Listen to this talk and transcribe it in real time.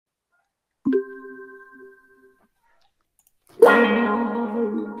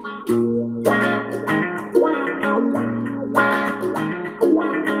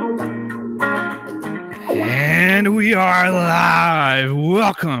We are live.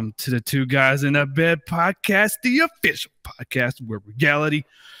 Welcome to the Two Guys in a Bed podcast, the official podcast where reality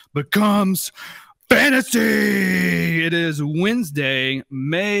becomes fantasy. It is Wednesday,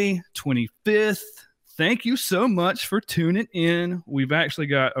 May 25th. Thank you so much for tuning in. We've actually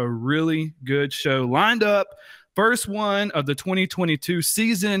got a really good show lined up. First one of the 2022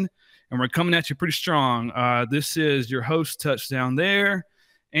 season, and we're coming at you pretty strong. This is your host, Touchdown There.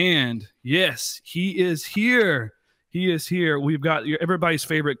 And yes, he is here. He is here. We've got everybody's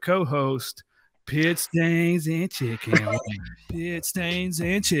favorite co-host, Pit Stains and Chicken Wings. Pit Stains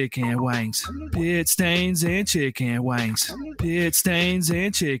and Chicken Wings. Pit Stains and Chicken Wings. Pit Stains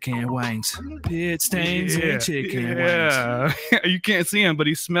and Chicken Wings. Pit Stains and Chicken Wings. You can't see him, but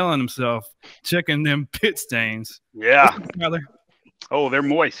he's smelling himself, checking them pit stains. Yeah. Brother. Oh, they're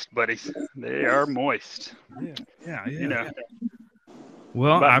moist, buddies. They are moist. Yeah. You know.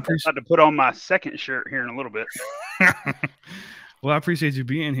 Well, I appreciate to put on my second shirt here in a little bit. Well, I appreciate you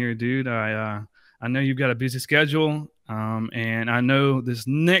being here, dude. I know you've got a busy schedule, and I know this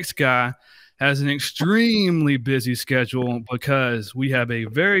next guy has an extremely busy schedule because we have a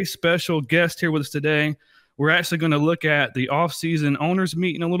very special guest here with us today. We're actually going to look at the off-season owners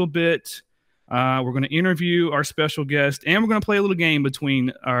meeting a little bit. We're going to interview our special guest, and we're going to play a little game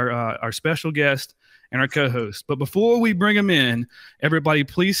between our special guest and our co-host. But before we bring him in, everybody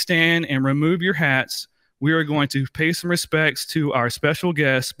please stand and remove your hats. We are going to pay some respects to our special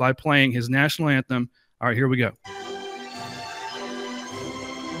guest by playing his national anthem. All right, here we go.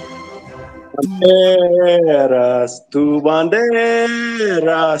 Banderas, tu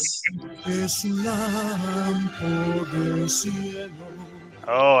banderas.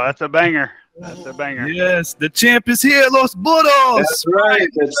 Oh, that's a banger. That's a banger. Yes, the champ is here, Los Burros. That's right,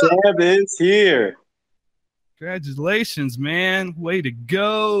 the champ is here. Congratulations, man. Way to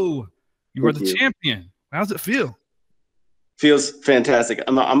go. You are the champion. How's it feel? Feels fantastic.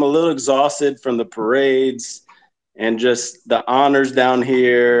 I'm a little exhausted from the parades and just the honors down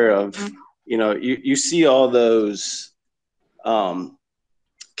here of, you see all those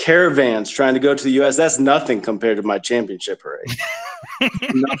caravans trying to go to the U.S. That's nothing compared to my championship parade.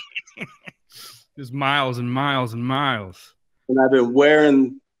 There's miles and miles and miles. And I've been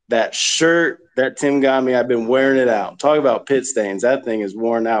wearing that shirt that Tim got me. I've been wearing it out. Talk about pit stains. That thing is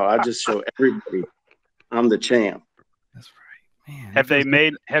worn out. I just show everybody I'm the champ. That's right, man.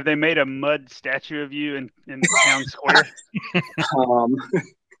 Have they made a mud statue of you in the town square?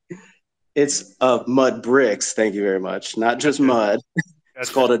 It's of mud bricks. Thank you very much. Not just mud. It's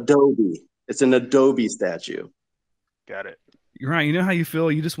called Adobe. It's an Adobe statue. Got it. You're right. You know how you feel?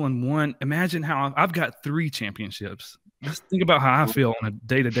 You just won one. Imagine how I've got 3 championships. Just think about how I feel on a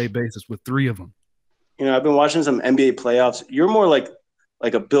day-to-day basis with 3 of them. I've been watching some NBA playoffs. You're more like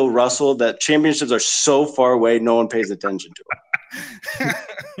a Bill Russell, that championships are so far away, no one pays attention to them.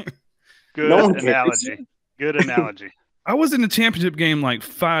 Good analogy. Good analogy. I was in the championship game like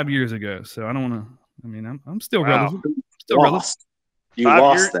 5 years ago, so I don't want to. I mean, I'm still relevant. Still relevant. You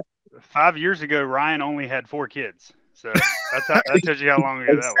lost that. 5 years ago, Ryan only had 4 kids. So that tells you how long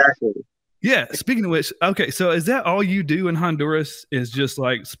ago that was. Yeah. Speaking of which, okay. So is that all you do in Honduras? Is just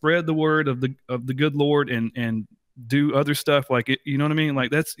like spread the word of the good Lord and do other stuff like it? You know what I mean?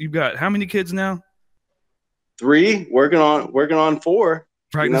 Like you've got how many kids now? 3. Working on 4.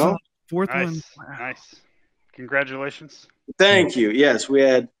 Practicing fourth nice. one. Wow. Nice. Congratulations. Thank you. Yes, we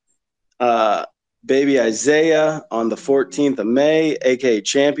had baby Isaiah on the 14th of May, aka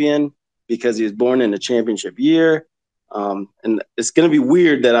champion, because he was born in a championship year. And it's going to be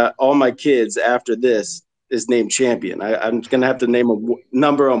weird that all my kids after this is named champion. I'm going to have to name a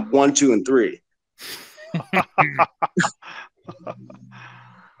number on 1, 2, and 3. I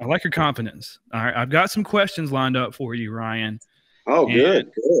like your confidence. All right. I've got some questions lined up for you, Ryan. Oh, good.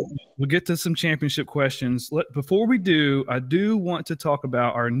 We'll get to some championship questions. Before we do, I do want to talk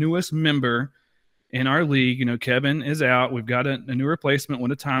about our newest member in our league. Kevin is out. We've got a new replacement,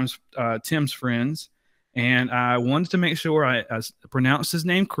 one of Tim's friends. And I wanted to make sure I pronounced his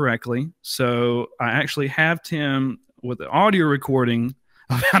name correctly. So I actually have Tim with the audio recording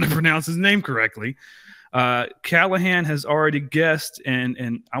of how to pronounce his name correctly. Callahan has already guessed,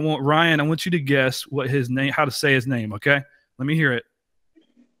 and I want you to guess what his name, how to say his name. Okay, let me hear it.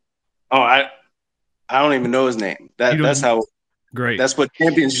 Oh, I don't even know his name. That's how great. That's what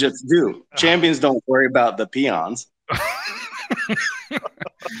championships do. Champions don't worry about the peons.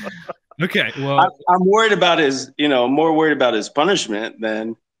 Okay, well, I'm worried about his, more worried about his punishment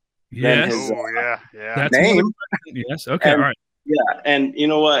than his That's name. Yes. Okay. All right. Yeah, and you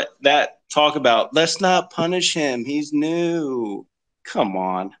know what? That talk about let's not punish him. He's new. Come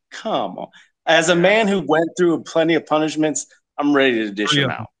on. As a man who went through plenty of punishments, I'm ready to dish him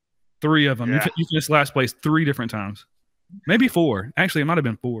out. 3 of them. Yeah. You finished last place 3 different times. Maybe 4. Actually, it might have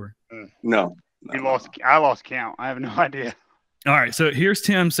been 4. No. I lost count. I have no idea. All right, so here's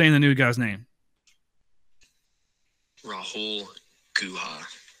Tim saying the new guy's name. Rahul Guha.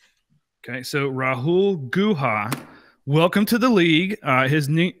 Okay, so Rahul Guha, welcome to the league.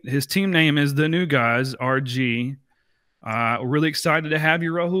 His team name is the New Guys, RG. We're really excited to have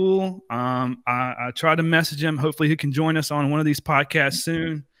you, Rahul. I tried to message him. Hopefully he can join us on one of these podcasts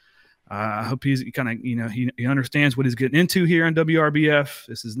soon. I hope he's kind of, he understands what he's getting into here in WRBF.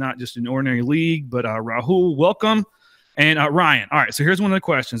 This is not just an ordinary league, but Rahul, welcome. And Ryan, all right, so here's one of the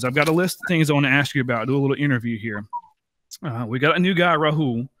questions. I've got a list of things I want to ask you about, do a little interview here. We got a new guy,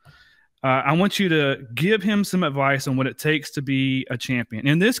 Rahul. I want you to give him some advice on what it takes to be a champion.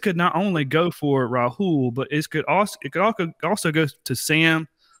 And this could not only go for Rahul, but it could also go to Sam,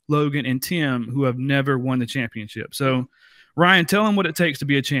 Logan, and Tim, who have never won the championship. So, Ryan, tell him what it takes to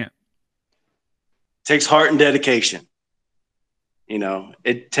be a champ. It takes heart and dedication.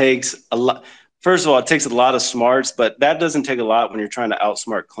 It takes a lot. First of all, it takes a lot of smarts, but that doesn't take a lot when you're trying to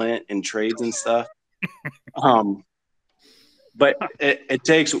outsmart Clint in trades and stuff. But it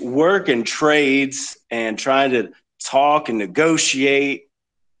takes work and trades and trying to talk and negotiate.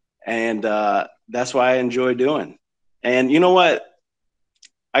 And that's why I enjoy doing. And you know what?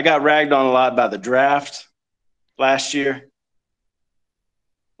 I got ragged on a lot by the draft last year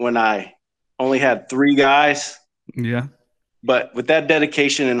when I only had 3 guys. Yeah. But with that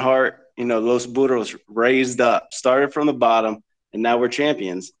dedication and heart, Los Burros raised up, started from the bottom, and now we're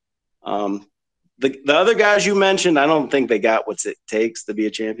champions. The other guys you mentioned, I don't think they got what it takes to be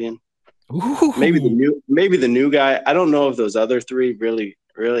a champion. Ooh. Maybe the new guy. I don't know if those other 3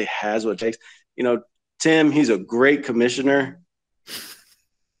 really has what it takes. Tim, he's a great commissioner.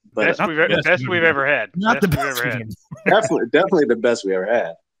 But Best we've ever had. Not the best best we've ever had. definitely the best we ever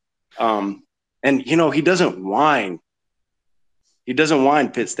had. And he doesn't whine. He doesn't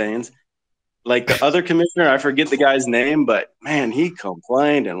whine, pit stains. Like the other commissioner, I forget the guy's name, but man, he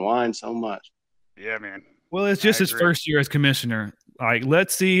complained and whined so much. Yeah, man. Well, it's just his first year as commissioner. Like,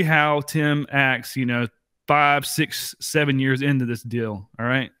 let's see how Tim acts, 5, 6, 7 years into this deal. All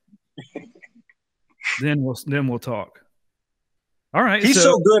right. Then we'll talk. All right. He's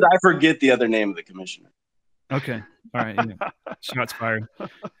so good, I forget the other name of the commissioner. Okay. All right. Shots fired.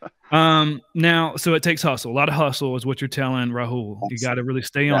 Now, so it takes hustle. A lot of hustle is what you're telling Rahul. You got to really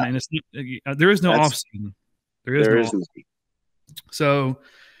stay on it. And there is no off season. There is no. So,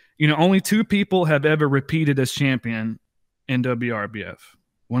 only 2 people have ever repeated as champion in WRBF.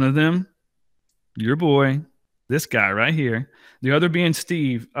 One of them, your boy, this guy right here. The other being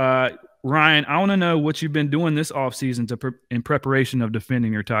Steve. Ryan, I want to know what you've been doing this offseason in preparation of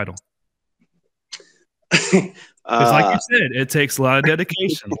defending your title. Because like you said, it takes a lot of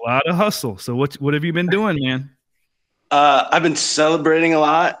dedication, a lot of hustle. So what have you been doing, man? I've been celebrating a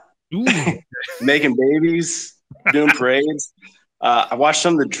lot, making babies, doing parades. I watched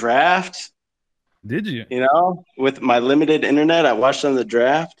some of the draft. Did you? With my limited internet, I watched some of the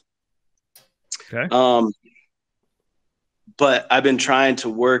draft. Okay. But I've been trying to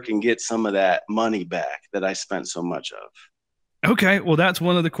work and get some of that money back that I spent so much of. Okay, well, that's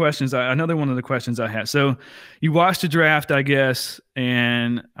one of the questions. Another one of the questions I had. So, you watched the draft, I guess,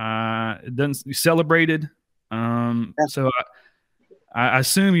 and you celebrated. So, I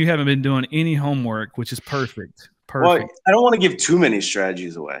assume you haven't been doing any homework, which is perfect. Well, I don't want to give too many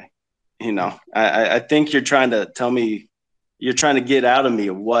strategies away. I think you're trying to tell me, you're trying to get out of me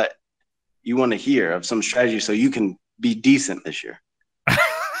what you want to hear of some strategy, so you can be decent this year.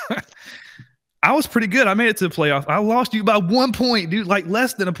 I was pretty good. I made it to the playoff. I lost you by 1 point, dude, like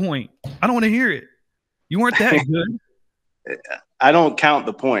less than a point. I don't want to hear it. You weren't that good. I don't count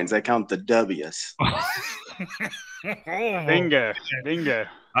the points. I count the W's. Bingo.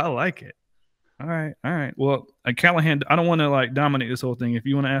 I like it. All right. Well, Callahan, I don't want to dominate this whole thing. If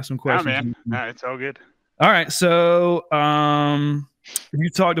you want to ask some questions. Man. No, it's all good. All right. So you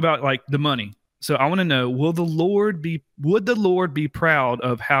talked about the money. So I want to know, would the Lord be proud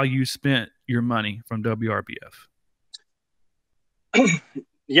of how you spent your money from WRBF?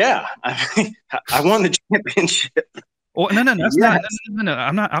 Yeah. I won the championship. Well, no, that's not. No.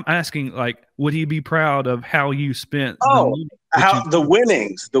 I'm asking, would he be proud of how you spent? The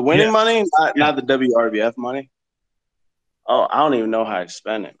winnings, money, not the WRBF money. Oh, I don't even know how to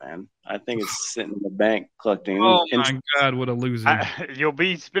spend it, man. I think it's sitting in the bank collecting. Oh my God, what a loser! You'll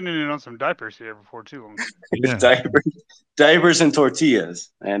be spending it on some diapers here before too long. Yeah. diapers and tortillas,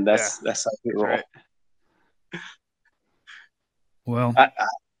 and that's how we roll. Right. Well,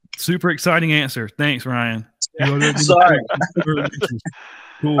 Super exciting answer. Thanks, Ryan. Sorry.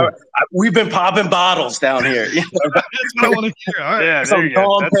 Cool. We've been popping bottles down here. That's what I want to hear. All right. Yeah, there Some you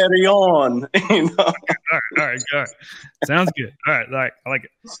go. Dom Perignon. All right. Sounds good. All right. I like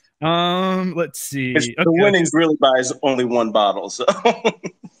it. Let's see. The winnings really buys only one bottle. So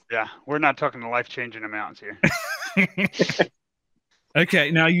Yeah, we're not talking the life-changing amounts here.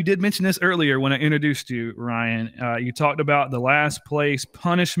 Okay. Now, you did mention this earlier when I introduced you, Ryan. You talked about the last place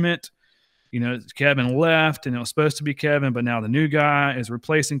punishment. Kevin left, and it was supposed to be Kevin, but now the new guy is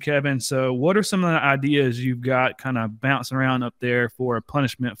replacing Kevin. So what are some of the ideas you've got kind of bouncing around up there for a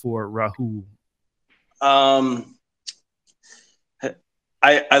punishment for Rahul? I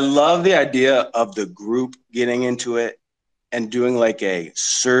love the idea of the group getting into it and doing like a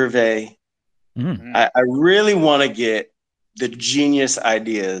survey. Mm. I really want to get the genius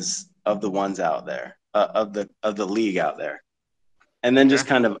ideas of the ones out there, of the league out there, and then just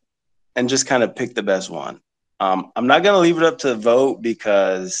kind of pick the best one. I'm not going to leave it up to the vote,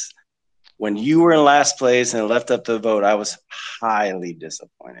 because when you were in last place and left up to the vote, I was highly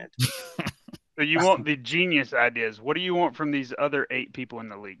disappointed. So you want the genius ideas. What do you want from these other 8 people in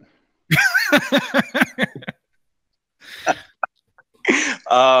the league?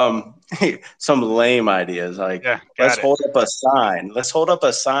 Some lame ideas, like let's hold up a sign. Let's hold up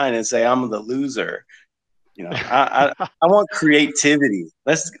a sign and say I'm the loser. I want creativity.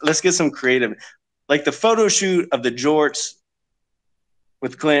 Let's get some creative. Like the photo shoot of the jorts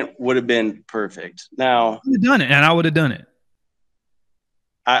with Clint would have been perfect. Now you've done it, and I would have done it.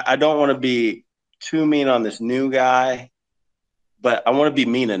 I don't want to be too mean on this new guy, but I want to be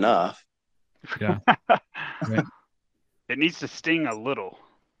mean enough. Yeah. Right. It needs to sting a little.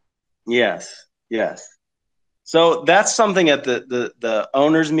 Yes. So that's something at the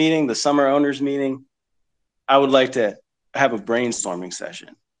owners meeting, the summer owners meeting. I would like to have a brainstorming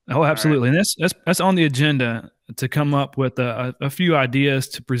session. Oh, absolutely. Right. And that's on the agenda, to come up with a few ideas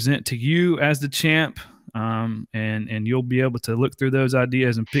to present to you as the champ. And you'll be able to look through those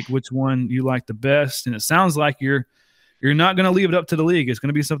ideas and pick which one you like the best. And it sounds like you're not going to leave it up to the league. It's going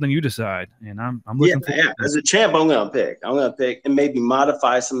to be something you decide. And I'm looking forward to it. As a champ, I'm going to pick and maybe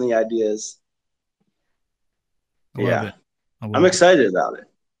modify some of the ideas. I'm excited about it.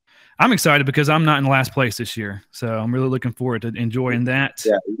 I'm excited because I'm not in last place this year. So I'm really looking forward to enjoying that.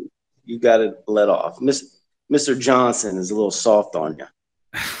 Yeah, you got to let off. Mr. Johnson is a little soft on you.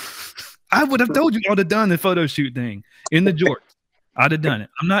 I would have told you I would have done the photo shoot thing in the jorts. I'd have done it.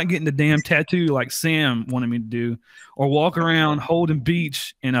 I'm not getting the damn tattoo like Sam wanted me to do, or walk around holding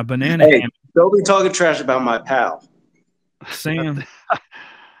beach in a banana hammock. Don't be talking trash about my pal. Sam.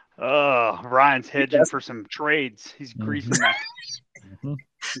 Ryan's hedging for some trades. He's greasing that.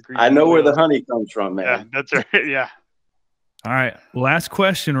 I know where the honey comes from, man. Yeah, that's right. Yeah. All right. Last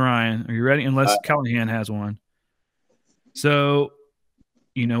question, Ryan. Are you ready? Unless Callahan has one. So,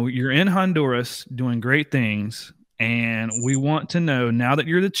 you're in Honduras doing great things, and we want to know, now that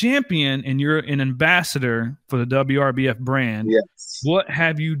you're the champion and you're an ambassador for the WRBF brand, yes, what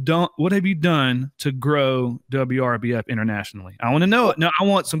have you done? What have you done to grow WRBF internationally? I want to know it. Now, I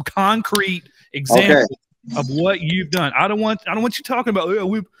want some concrete examples of what you've done. I don't want you talking about,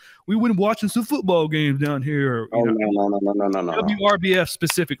 we went watching some football games down here. No. WRBF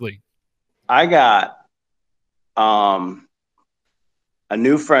specifically. I got a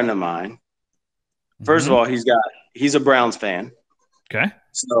new friend of mine. First of all, he's a Browns fan. Okay.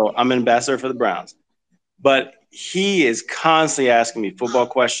 So I'm an ambassador for the Browns. But he is constantly asking me football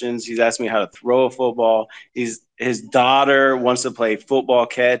questions. He's asking me how to throw a football. His daughter wants to play football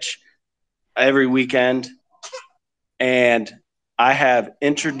catch every weekend. And I have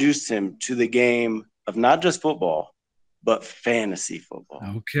introduced him to the game of not just football, but fantasy football.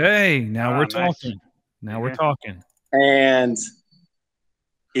 Okay. Now we're talking. We're talking. And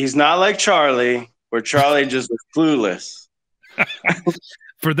he's not like Charlie, where Charlie just was clueless.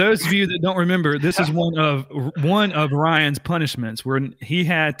 For those of you that don't remember, this is one of Ryan's punishments, where he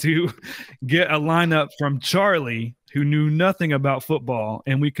had to get a lineup from Charlie, who knew nothing about football,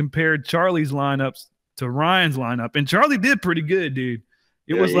 and we compared Charlie's lineups to Ryan's lineup, and Charlie did pretty good, dude.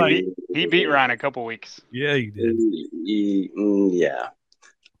 It was like he beat Ryan a couple weeks. Yeah, he did. Yeah.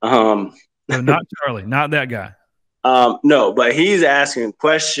 No, not Charlie, not that guy. No, but he's asking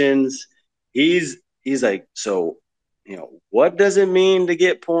questions. He's like, so, what does it mean to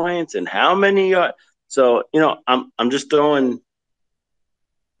get points and how many are? So, I'm just throwing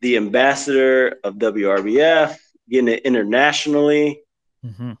the ambassador of WRBF, getting it internationally,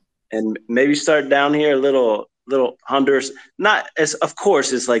 and maybe start down here, little Honduras. Not as, of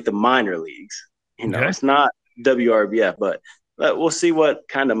course, it's like the minor leagues. It's not WRBF, but we'll see what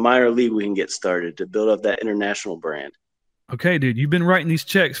kind of minor league we can get started to build up that international brand. Okay, dude, you've been writing these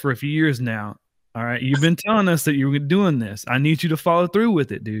checks for a few years now. All right, you've been telling us that you were doing this. I need you to follow through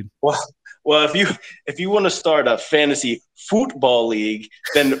with it, dude. Well, if you want to start a fantasy football league,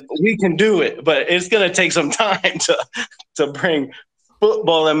 then we can do it. But it's going to take some time to bring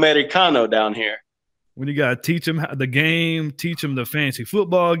football americano down here. When you got to teach them the game, teach them the fantasy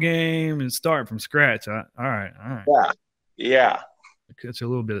football game, and start from scratch. All right. Yeah. Cut you a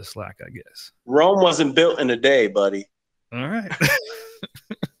little bit of slack, I guess. Rome wasn't built in a day, buddy. All right.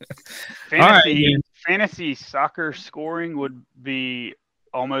 Fantasy soccer scoring would be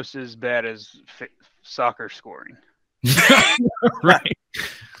almost as bad as soccer scoring. Right.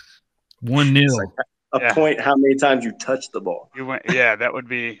 1-0. Like a point how many times you touch the ball. That would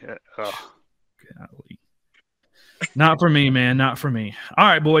be Golly. Not for me, man. Not for me. All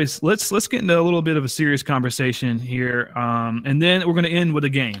right, boys. Let's get into a little bit of a serious conversation here. And then we're going to end with a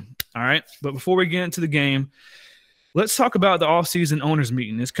game. All right. But before we get into the game, let's talk about the off-season owners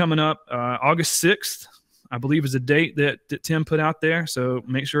meeting. It's coming up August 6th, I believe is the date that Tim put out there. So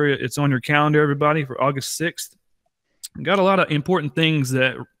make sure it's on your calendar, everybody, for August 6th. We've got a lot of important things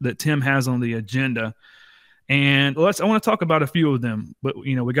that Tim has on the agenda. And I want to talk about a few of them. But,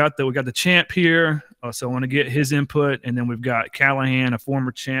 we got the champ here. So I want to get his input. And then we've got Callahan, a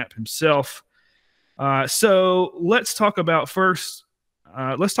former champ himself. So let's talk about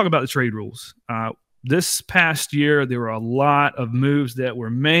the trade rules. This past year, there were a lot of moves that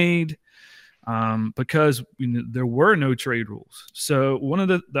were made because there were no trade rules. So one of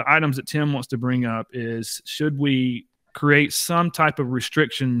the items that Tim wants to bring up is, should we create some type of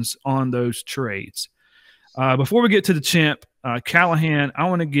restrictions on those trades? Before we get to the champ, Callahan, I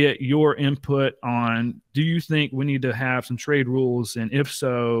want to get your input on, do you think we need to have some trade rules? And if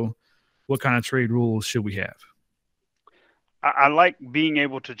so, what kind of trade rules should we have? I like being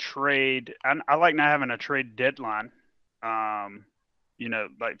able to trade. I like not having a trade deadline,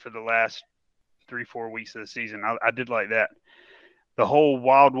 like for the last 3-4 weeks of the season. I did like that. The whole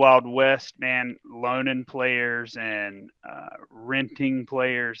wild west, man, loaning players and renting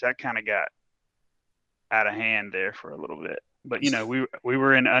players, that kind of got out of hand there for a little bit. But, we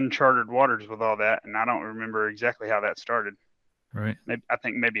were in uncharted waters with all that, and I don't remember exactly how that started. Right. I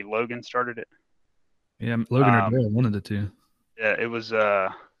think maybe Logan started it. Yeah, Logan or Dale, one of the two. Yeah, it was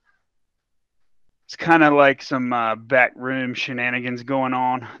it's kind of like some backroom shenanigans going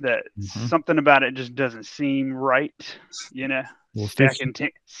on that something about it just doesn't seem right,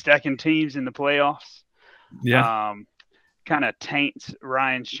 stacking teams in the playoffs. Yeah. Kind of taints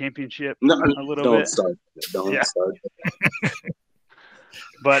Ryan's championship a little bit. Don't start.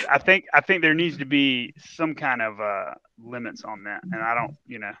 But I think there needs to be some kind of limits on that, and I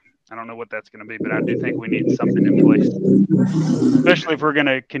don't know what that's going to be, but I do think we need something in place, especially if we're going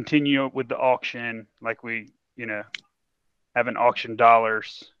to continue with the auction, like we, having auction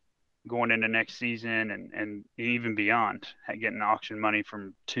dollars going into next season and even beyond, getting auction money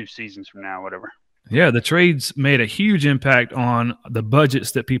from 2 seasons from now, whatever. Yeah, the trades made a huge impact on the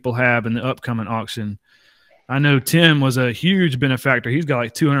budgets that people have in the upcoming auction. I know Tim was a huge benefactor. He's got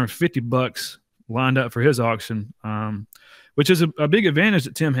like $250 lined up for his auction, which is a big advantage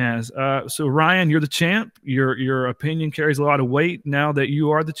that Tim has. So Ryan, you're the champ. Your opinion carries a lot of weight now that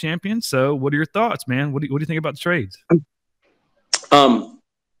you are the champion. So what are your thoughts, man? What do you think about the trades?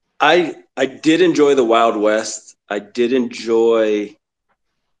 I did enjoy the Wild West. I did enjoy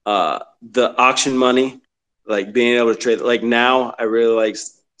the auction money, like being able to trade. Like now, I really like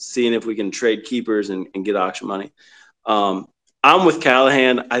seeing if we can trade keepers and get auction money. I'm with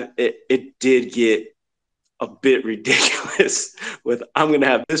Callahan. It did get a bit ridiculous with, I'm going to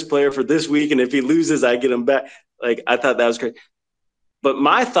have this player for this week, and if he loses, I get him back. Like, I thought that was great. But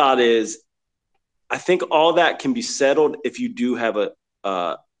my thought is, I think all that can be settled if you do have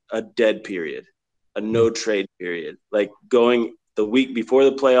a dead period, a no trade period, like going the week before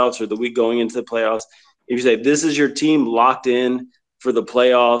the playoffs or the week going into the playoffs. If you say, this is your team locked in for the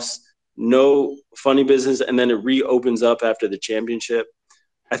playoffs, no funny business, and then it reopens up after the championship,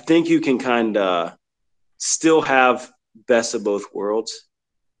 I think you can kind of still have best of both worlds.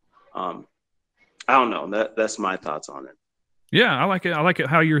 I don't know. That's my thoughts on it. Yeah, I like it. I like it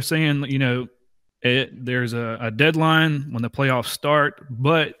how you're saying, there's a deadline when the playoffs start,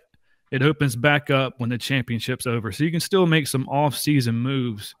 but it opens back up when the championship's over. So you can still make some off-season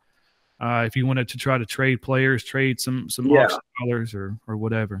moves if you wanted to try to trade players, trade some auction dollars or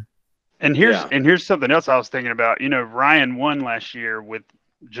whatever. And here's something else I was thinking about. Ryan won last year with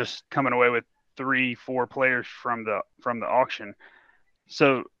just coming away with 3-4 players from the auction.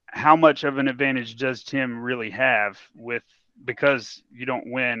 So how much of an advantage does Tim really have with because you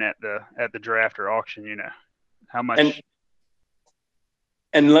don't win at the draft or auction, you know, how much.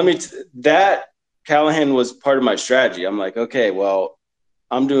 And let me that Callahan was part of my strategy. I'm like, okay, well,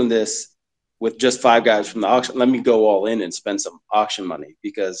 I'm doing this with just 5 guys from the auction. Let me go all in and spend some auction money,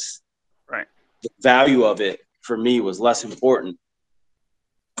 because the value of it for me was less important,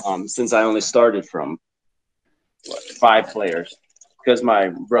 since I only started from 5 players, because my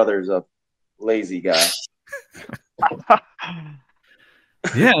brother's a lazy guy.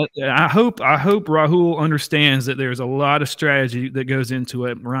 Yeah, I hope Rahul understands that there's a lot of strategy that goes into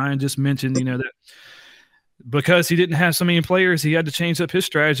it. Ryan just mentioned, you know, that because he didn't have so many players, he had to change up his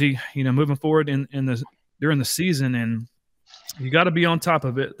strategy, you know, moving forward during the season, and you got to be on top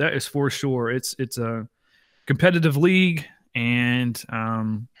of it. That is for sure. It's a competitive league, and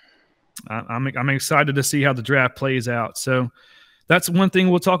I'm excited to see how the draft plays out. So that's one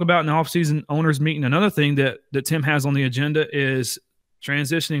thing we'll talk about in the offseason owners meeting. Another thing that Tim has on the agenda is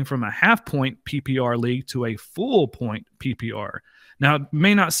transitioning from a half-point PPR league to a full-point PPR. Now, it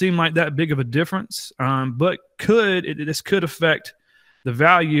may not seem like that big of a difference, but this could affect the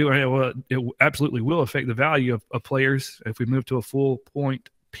value. Well, it absolutely will affect the value of players if we move to a full point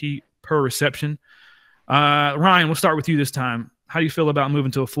per reception. Ryan, we'll start with you this time. How do you feel about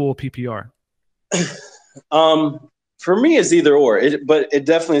moving to a full PPR? For me, it's either or. But it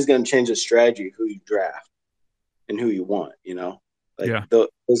definitely is going to change the strategy, who you draft and who you want, you know? Like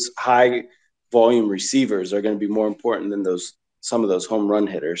those high volume receivers are going to be more important than some of those home run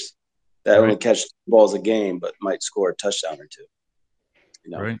hitters that only catch balls a game but might score a touchdown or two.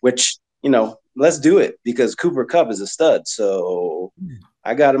 You know, which, you know, let's do it, because Cooper Kupp is a stud. So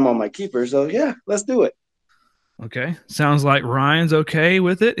I got him on my keeper. So yeah, let's do it. Okay. Sounds like Ryan's okay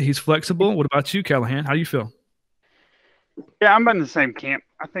with it. He's flexible. What about you, Callahan? How do you feel? Yeah, I'm in the same camp.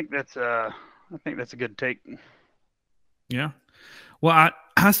 I think that's a good take. Yeah. Well,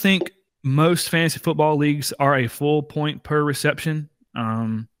 I think most fantasy football leagues are a full point per reception.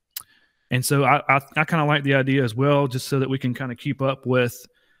 And so I kind of like the idea as well, just so that we can kind of keep up with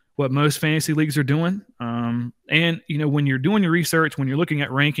what most fantasy leagues are doing. And, you know, when you're doing your research, when you're looking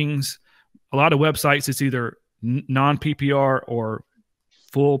at rankings, a lot of websites, it's either non-PPR or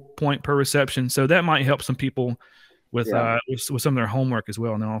full point per reception. So that might help some people with some of their homework as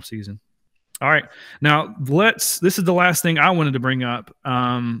well in the off season. All right. Now this is the last thing I wanted to bring up.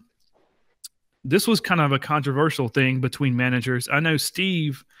 This was kind of a controversial thing between managers. I know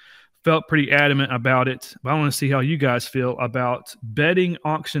Steve felt pretty adamant about it, but I want to see how you guys feel about betting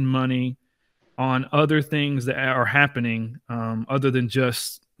auction money on other things that are happening other than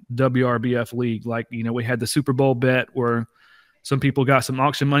just WRBF league. Like, you know, we had the Super Bowl bet where some people got some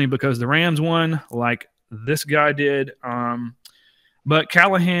auction money because the Rams won, like this guy did. But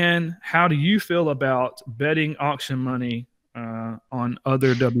Callahan, how do you feel about betting auction money on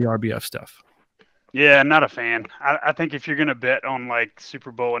other WRBF stuff? Yeah, not a fan. I think if you're going to bet on like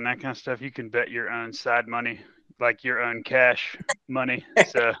Super Bowl and that kind of stuff, you can bet your own side money, like your own cash money.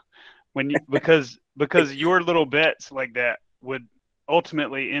 So because your little bets like that would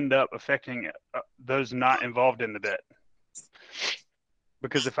ultimately end up affecting those not involved in the bet.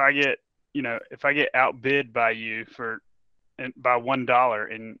 Because if I get outbid by you by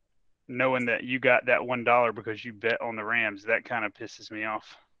 $1 and knowing that you got that $1 because you bet on the Rams, that kind of pisses me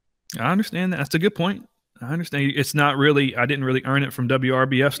off. I understand that. That's a good point. I understand. It's not really, I didn't really earn it from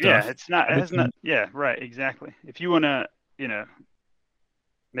WRBF stuff. Yeah, it's not. It has not. Yeah, right. Exactly. If you want to, you know,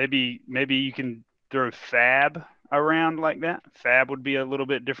 maybe you can throw Fab around like that. Fab would be a little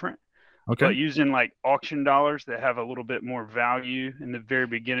bit different. Okay. But using like auction dollars that have a little bit more value in the very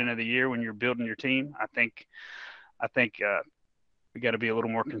beginning of the year when you're building your team, I think we got to be a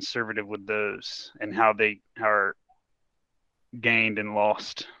little more conservative with those and how they are gained and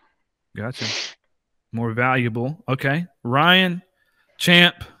lost. Gotcha. More valuable. Okay. Ryan,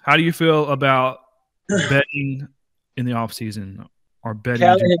 Champ, how do you feel about betting in the off season or betting?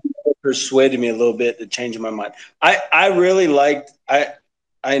 Callahan persuaded me a little bit to change my mind. I really liked I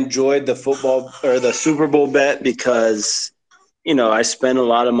enjoyed the football or the Super Bowl bet because, you know, I spent a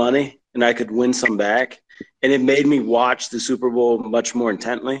lot of money and I could win some back, and it made me watch the Super Bowl much more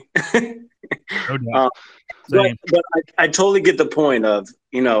intently. But I totally get the point of,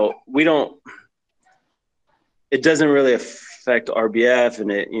 you know, it doesn't really affect RBF,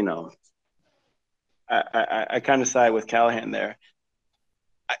 and it, you know, I kind of side with Callahan there.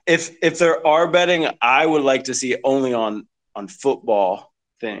 If there are betting, I would like to see only on football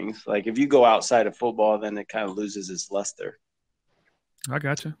things. Like if you go outside of football, then it kind of loses its luster. I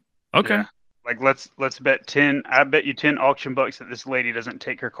gotcha. Okay. Yeah. Like let's bet 10. I bet you 10 auction bucks that this lady doesn't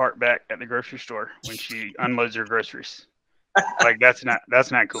take her cart back at the grocery store when she unloads her groceries. Like that's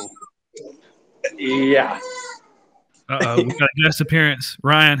not cool. Yeah. We got a guest appearance.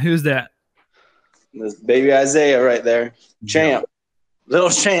 Ryan, who's that? This baby Isaiah right there. Champ. Little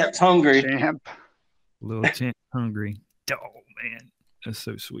Champ's hungry. Champ. Little Champ hungry. Oh man, that's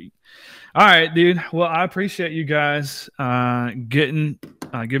so sweet. All right, dude. Well, I appreciate you guys giving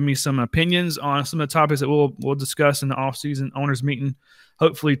me some opinions on some of the topics that we'll discuss in the off-season owners meeting.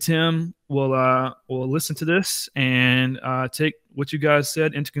 Hopefully, Tim will listen to this and take what you guys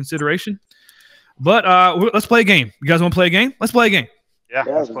said into consideration. But let's play a game. You guys want to play a game? Let's play a game. Yeah,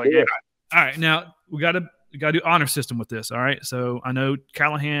 let's play a game. All right, now we got to do honor system with this. All right, so I know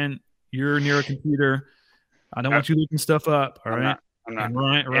Callahan, you're near a computer. I don't want you looking stuff up. All right, I'm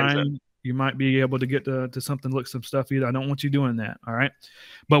not. And Ryan, you might be able to get to something, look some stuff either. I don't want you doing that. All right,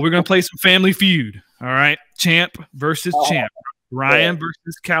 but we're gonna play some Family Feud. All right, Champ versus Champ. Ryan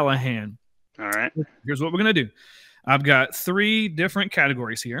versus Callahan. All right. Here's what we're gonna do. I've got 3 different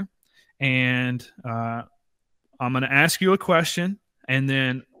categories here, and I'm gonna ask you a question, and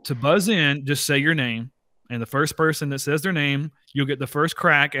then to buzz in, just say your name. And the first person that says their name, you'll get the first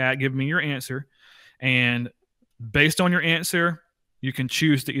crack at giving me your answer. And based on your answer, you can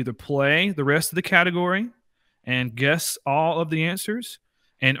choose to either play the rest of the category and guess all of the answers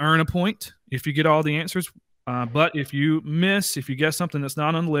and earn a point if you get all the answers. But if you guess something that's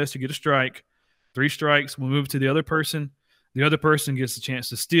not on the list, you get a strike. 3 strikes, we'll move to the other person. The other person gets a chance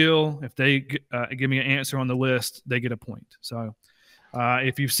to steal. If they give me an answer on the list, they get a point. So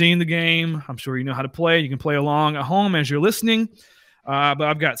if you've seen the game, I'm sure you know how to play. You can play along at home as you're listening. But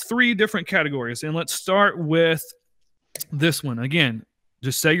I've got 3 different categories. And let's start with this one. Again,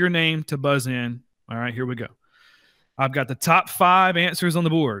 just say your name to buzz in. All right, here we go. I've got the top 5 answers on the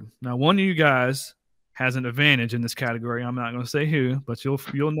board. Now, one of you guys has an advantage in this category. I'm not going to say who, but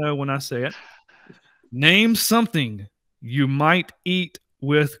you'll know when I say it. Name something you might eat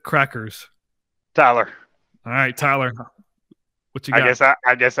with crackers. Tyler. All right, Tyler. What you got?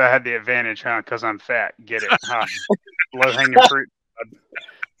 I guess I had the advantage, huh? Because I'm fat. Get it? Huh? Low hanging fruit.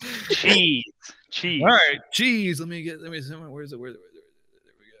 Cheese. All right, cheese. Let me see. Where's it? There we go.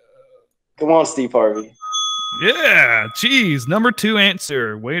 Come on, Steve Harvey. Yeah, cheese. Number 2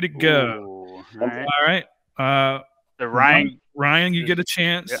 answer. Way to go. Ooh, all right. The Ryan, you get a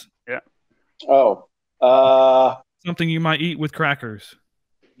chance. Yeah. Oh. Something you might eat with crackers.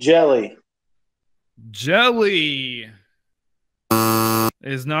 Jelly. Jelly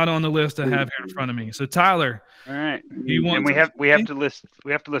is not on the list I have here in front of me. So Tyler, all right. And we have to list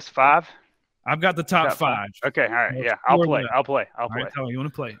 5. I've got the top 5. Okay, all right. Yeah, I'll play. All right, Tyler, you want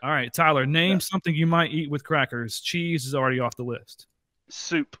to play? All right, Tyler, name something you might eat with crackers. Cheese is already off the list.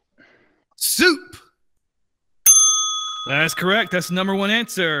 Soup. That's correct. That's the number 1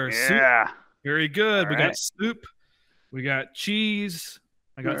 answer. Yeah. Soup. Very good. All we right. got soup. We got cheese.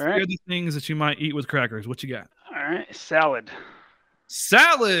 I got All 3 right. of the things that you might eat with crackers. What you got? All right. Salad.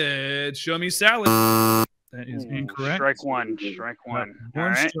 Show me salad. That is incorrect. Strike one. All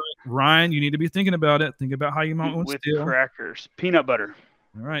right. Strike. Ryan, you need to be thinking about it. Think about how you might want to With steal. crackers. Peanut butter.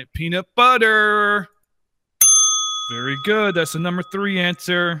 All right. Peanut butter. Very good. That's the number 3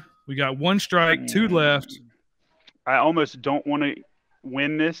 answer. We got 1 strike, 2 left. I almost don't want to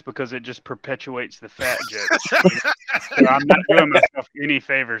win this because it just perpetuates the fat joke. So I'm not doing myself any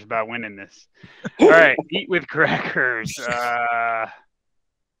favors by winning this. All right, eat with crackers.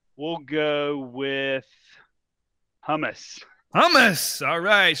 We'll go with hummus. All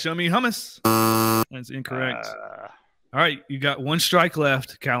right, show me hummus. That's incorrect. All right, you got 1 strike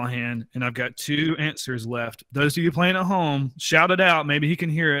left, Callahan, and I've got 2 answers left. Those of you playing at home, shout it out. Maybe he can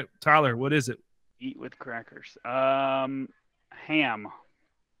hear it. Tyler, what is it? Eat with crackers. Ham. Ham.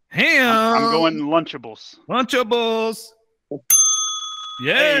 I'm going Lunchables.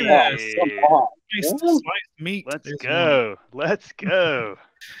 Yes. Hey. Nice sliced meat. Let's go.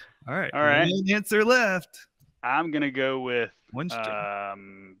 All right. 1 One answer left. I'm gonna go with 1 strike.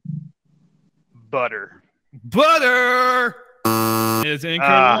 Butter. Butter is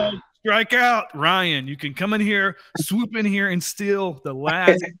incorrect. Strike out. Ryan, you can come in here, swoop in here, and steal the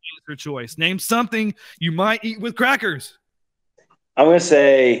last answer choice. Name something you might eat with crackers. I'm going to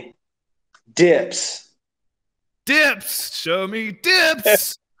say dips. Show me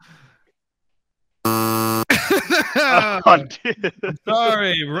dips.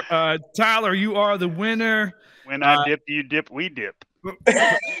 Sorry. Tyler, you are the winner. When I dip, you dip, we dip.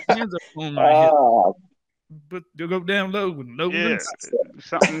 Hands up on my hip. But you'll go down low. Yeah,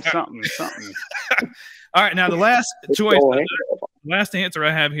 something. All right, now the last choice, last answer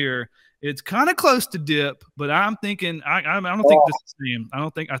I have here, it's kind of close to dip, but I'm thinking I don't think this is the same. I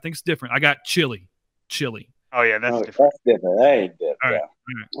think it's different. I got chili. Oh yeah, that's Oh, different. that's different. That ain't different. All right.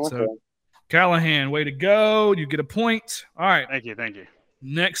 Yeah. All right. Okay. So Callahan, way to go. You get a point. All right. Thank you.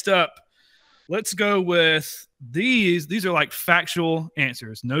 Next up, let's go with these. These are like factual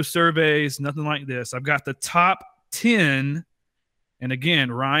answers. No surveys, nothing like this. I've got the top 10. And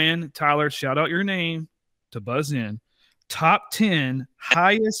again, Ryan, Tyler, shout out your name to buzz in. Top 10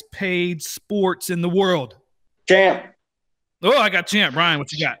 highest paid sports in the world. Champ. Oh, I got champ. Ryan,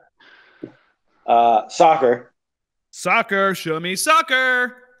 what you got? Soccer. Soccer. Show me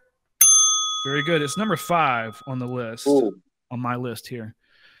soccer. Very good. It's number 5 on the list, Ooh. on my list here.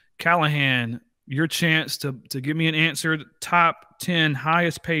 Callahan, your chance to give me an answer. Top 10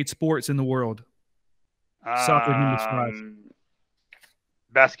 highest paid sports in the world. Soccer, number 5.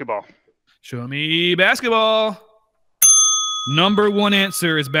 Basketball. Show me basketball. Number 1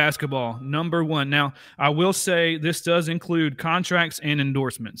 answer is basketball. Number 1. Now, I will say this does include contracts and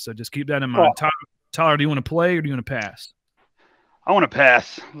endorsements, so just keep that in mind. Tyler, do you want to play or do you want to pass? I want to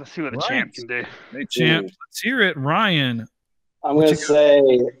pass. Let's see what the Right. champ can do. Hey, champ, let's hear it. Ryan, I'm going to say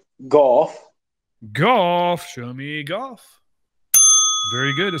golf. golf. Show me golf.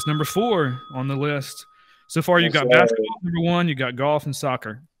 Very good. It's number 4 on the list. So far, you got basketball, number 1. You got golf and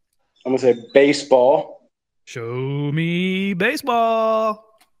soccer. I'm going to say baseball. Show me baseball.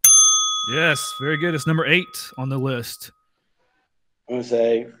 Yes, very good. It's number 8 on the list. I'm going to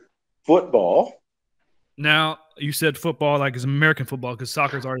say football. Now, you said football like it's American football because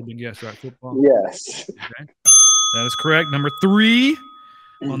soccer's already been guessed, right? Football. Yes. Okay. That is correct. Number 3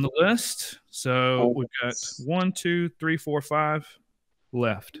 on the list. So we've got 1, 2, 3, 4, 5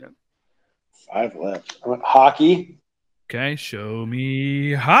 left. 5 left. I went hockey. Okay, show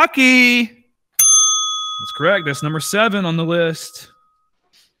me hockey. That's correct. That's number 7 on the list.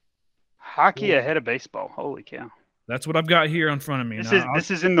 Hockey ahead of baseball. Holy cow. That's what I've got here in front of me. This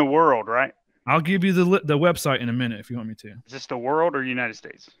is in the world, right? I'll give you the website in a minute if you want me to. Is this the world or United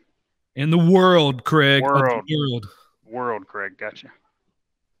States? In the world, Craig. World. Of the world. World, Craig. Gotcha.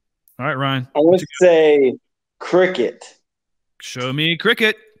 All right, Ryan. I'm going to say cricket. Show me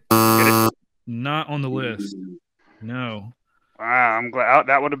cricket. Not on the list. No. Wow, I'm glad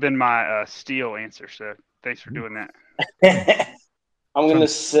that would have been my steal answer. So thanks for doing that. I'm going to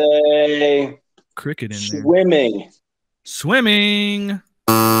say cricket in there. swimming. Swimming.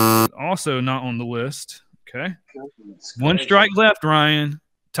 Also not on the list. Okay. 1 strike left, Ryan.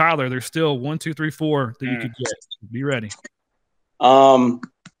 Tyler, there's still 1, 2, 3, 4 that you could get. Be ready.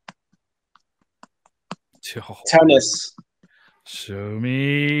 Tennis. Show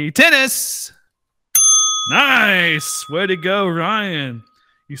me tennis. Nice. Way to go, Ryan.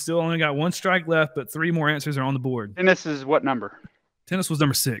 You still only got 1 strike left, but 3 more answers are on the board. Tennis is what number? Tennis was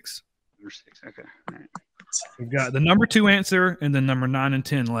number 6. Number 6. Okay. All right. We've got the number 2 answer and then number 9 and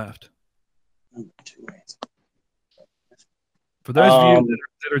 10 left. For those of you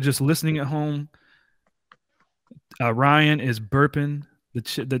that are just listening at home, Ryan is burping the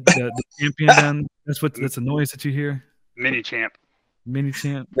champion down. That's a noise that you hear. Mini champ. Mini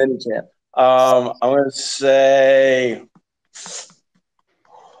champ. I'm going to say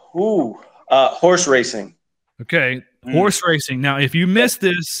horse racing. Okay, horse racing. Now, if you missed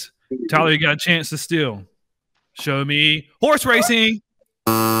this, Tyler, you got a chance to steal. Show me horse racing.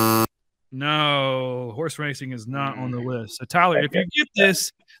 No, horse racing is not on the list. So, Tyler, if you get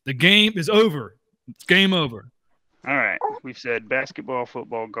this, the game is over. It's game over. All right. We've said basketball,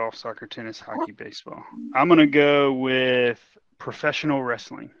 football, golf, soccer, tennis, hockey, baseball. I'm going to go with professional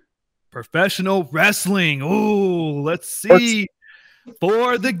wrestling. Professional wrestling. Ooh, let's see.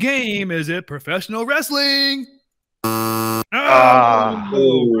 For the game, is it professional wrestling? Oh,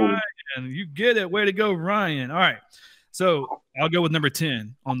 Ryan, you get it. Way to go, Ryan. All right. So I'll go with number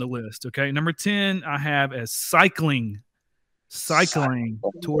 10 on the list. Okay. Number 10, I have as cycling.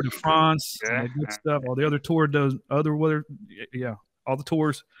 Tour de France, all the good stuff, all the other tour, all the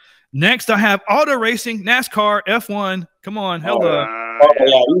tours. Next, I have auto racing, NASCAR, F1. Come on, hello.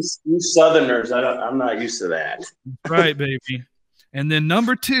 You Southerners, I'm not used to that. Right, baby. And then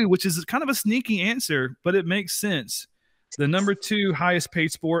number 2, which is kind of a sneaky answer, but it makes sense. The number 2 highest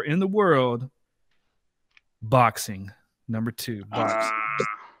paid sport in the world, boxing. Number 2, boxing.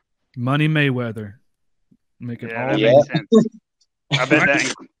 Money Mayweather. Make it all makes sense. I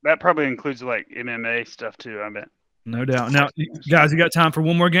bet that probably includes like MMA stuff too. I bet. No doubt. Now, guys, you got time for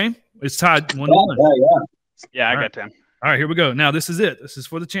one more game? It's tied 1-1. Yeah, I got time. All right, here we go. Now, this is it. This is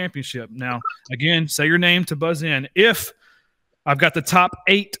for the championship. Now, again, say your name to buzz in. If I've got the top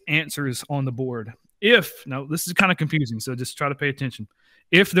 8 answers on the board. Now, this is kind of confusing, so just try to pay attention.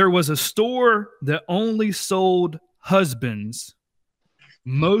 If there was a store that only sold husbands,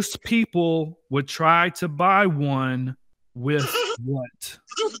 most people would try to buy one with what?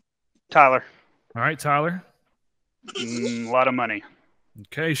 Tyler. All right, Tyler. A lot of money.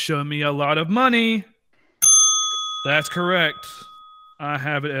 Okay, show me a lot of money. That's correct. I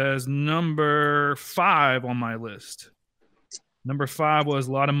have it as number 5 on my list. Number 5 was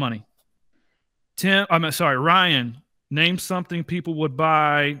a lot of money. Ryan, name something people would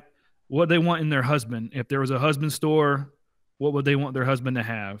buy, what they want in their husband. If there was a husband store, what would they want their husband to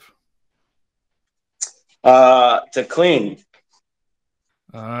have? To clean.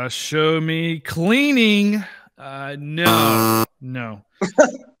 Show me cleaning. No.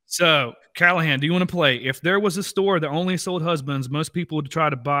 So, Callahan, do you want to play? If there was a store that only sold husbands, most people would try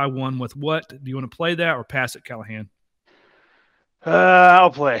to buy one with what? Do you want to play that or pass it, Callahan?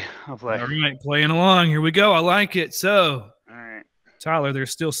 I'll play. All right, playing along. Here we go. I like it. So, All right. Tyler,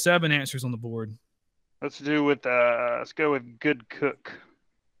 there's still 7 answers on the board. Let's go with good cook.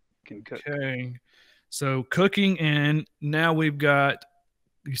 Can cook. Okay. So cooking, and now we've got,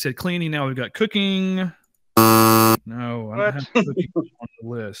 you said cleaning, now we've got cooking. No, I don't have cooking on the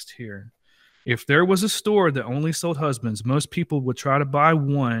list here. If there was a store that only sold husbands, most people would try to buy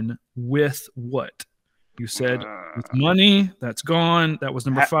one with what? You said with money. That's gone. That was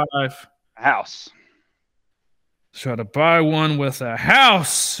number 5. House. Try to buy one with a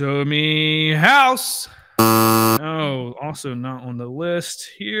house. Show me house. No, also not on the list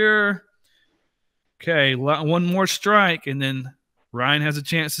here. Okay, one more strike, and then Ryan has a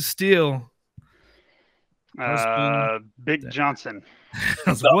chance to steal. Big Johnson.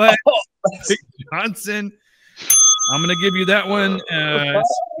 What? Big Johnson. I'm going to give you that one. You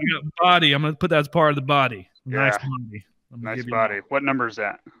got body. I'm going to put that as part of the body. Nice body. Nice body. What number is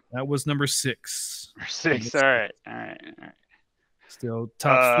that? That was number 6. 6. All right. Still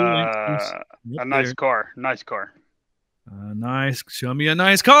top 3. A nice car. Nice. Show me a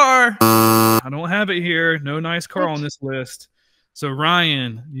nice car. I don't have it here. No nice car on this list. So,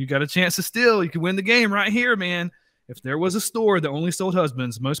 Ryan, you got a chance to steal. You can win the game right here, man. If there was a store that only sold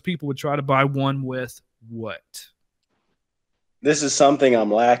husbands, most people would try to buy one with what? This is something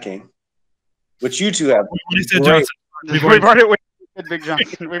I'm lacking, which you two have. We've already said Big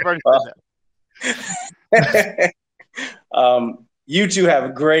Johnson. We've already said that. You two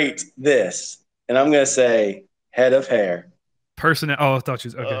have great this, and I'm going to say head of hair. Personnel. Oh, I thought you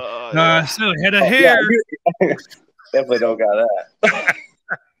was okay. So head of hair. Yeah, definitely don't got that.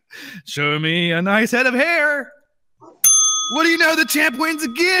 Show me a nice head of hair. What do you know? The champ wins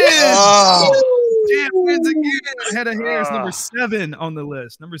again. Champ wins again. Head of hair is number 7 on the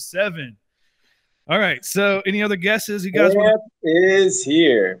list. Number 7. All right. So, any other guesses? You guys is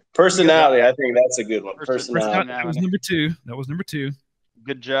here. Personality. I think that's a good one. Personality. That was number 2. That was number 2.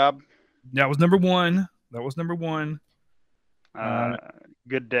 Good job. That was number 1.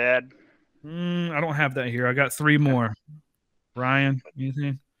 Good dad. I don't have that here. I got 3 more. Ryan,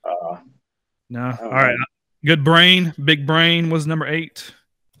 anything? No. All right. Good brain. Big brain was number 8.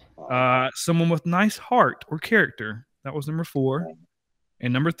 Someone with nice heart or character. That was number 4.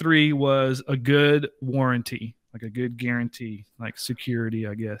 And number 3 was a good warranty, like a good guarantee, like security,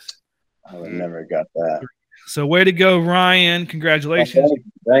 I guess. I would never got that. So way to go, Ryan. Congratulations.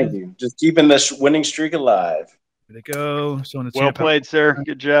 Thank you. Just keeping this winning streak alive. Way to go. Well played, sir.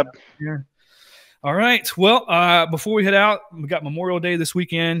 Good job. Here. All right. Well, before we head out, we got Memorial Day this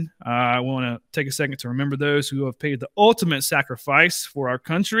weekend. I want to take a second to remember those who have paid the ultimate sacrifice for our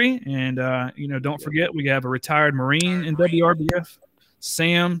country. And, don't forget, we have a retired Marine in WRBF,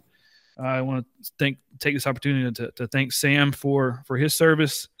 Sam. I want to take this opportunity to thank Sam for his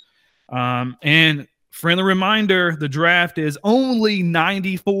service. And friendly reminder, the draft is only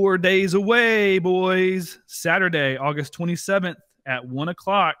 94 days away, boys. Saturday, August 27th at 1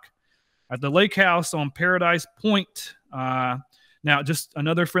 o'clock. At the Lake House on Paradise Point. Now, just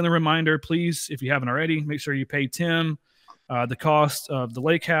another friendly reminder, please, if you haven't already, make sure you pay Tim the cost of the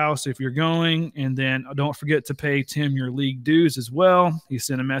Lake House if you're going. And then don't forget to pay Tim your league dues as well. He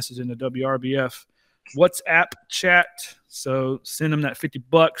sent a message in the WRBF WhatsApp chat. So send him that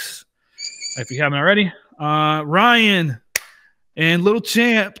 $50 if you haven't already. Ryan and Little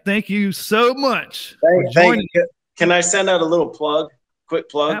Champ, thank you so much for joining. Can I send out a little plug? Quick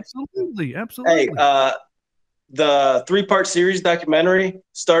plug. Absolutely. Hey, the 3-part series documentary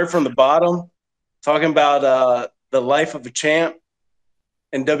started from the bottom, talking about the life of a champ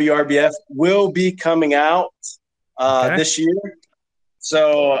and WRBF will be coming out this year.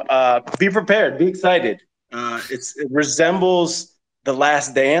 So be prepared, be excited. It resembles The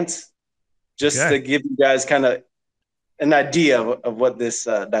Last Dance, just to give you guys kind of an idea of what this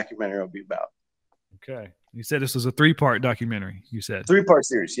documentary will be about. Okay. You said this was a 3-part documentary. You said 3-part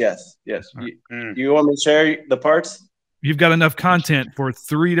series. Yes. Right. You want me to share the parts? You've got enough content for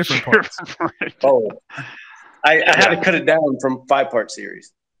 3 different parts. Oh, I had to cut it down from 5-part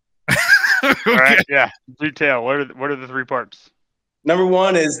series. Okay. All right, yeah. Do tell. What are the 3 parts? Number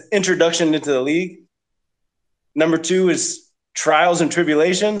 1 is introduction into the league. Number 2 is trials and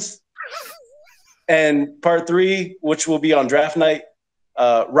tribulations. And part 3, which will be on draft night,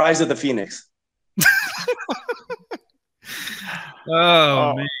 Rise of the Phoenix.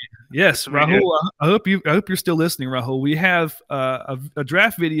 Oh man. Yes, Rahul. I hope you're still listening, Rahul. We have a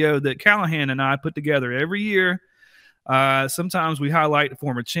draft video that Callahan and I put together every year. Sometimes we highlight the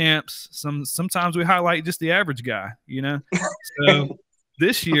former champs. Sometimes we highlight just the average guy. So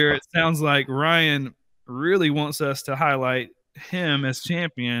this year it sounds like Ryan really wants us to highlight him as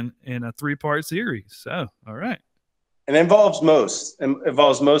champion in a 3-part series. So all right. And it involves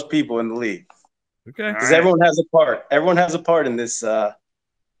most people in the league. Okay. Because everyone has a part. Everyone has a part in this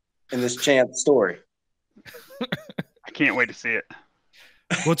champ story. I can't wait to see it.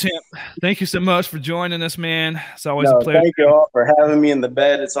 Well, champ, thank you so much for joining us, man. It's always a pleasure. Thank you all for having me in the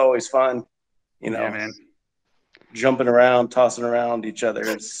bed. It's always fun. Yeah, man. Jumping around, tossing around each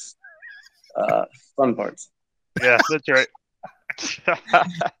other's fun parts. Yeah, that's right.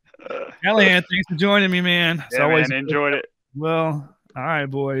 Callahan, thanks for joining me, man. It's always man, enjoyed it. Well, all right,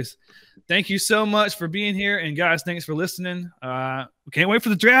 boys. Thank you so much for being here. And guys, thanks for listening. We can't wait for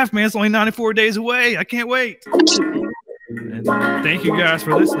the draft, man. It's only 94 days away. I can't wait. And thank you guys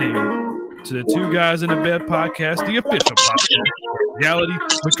for listening to the 2 Guys in the Bed podcast, the official podcast. Reality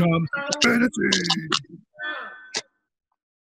becomes fantasy.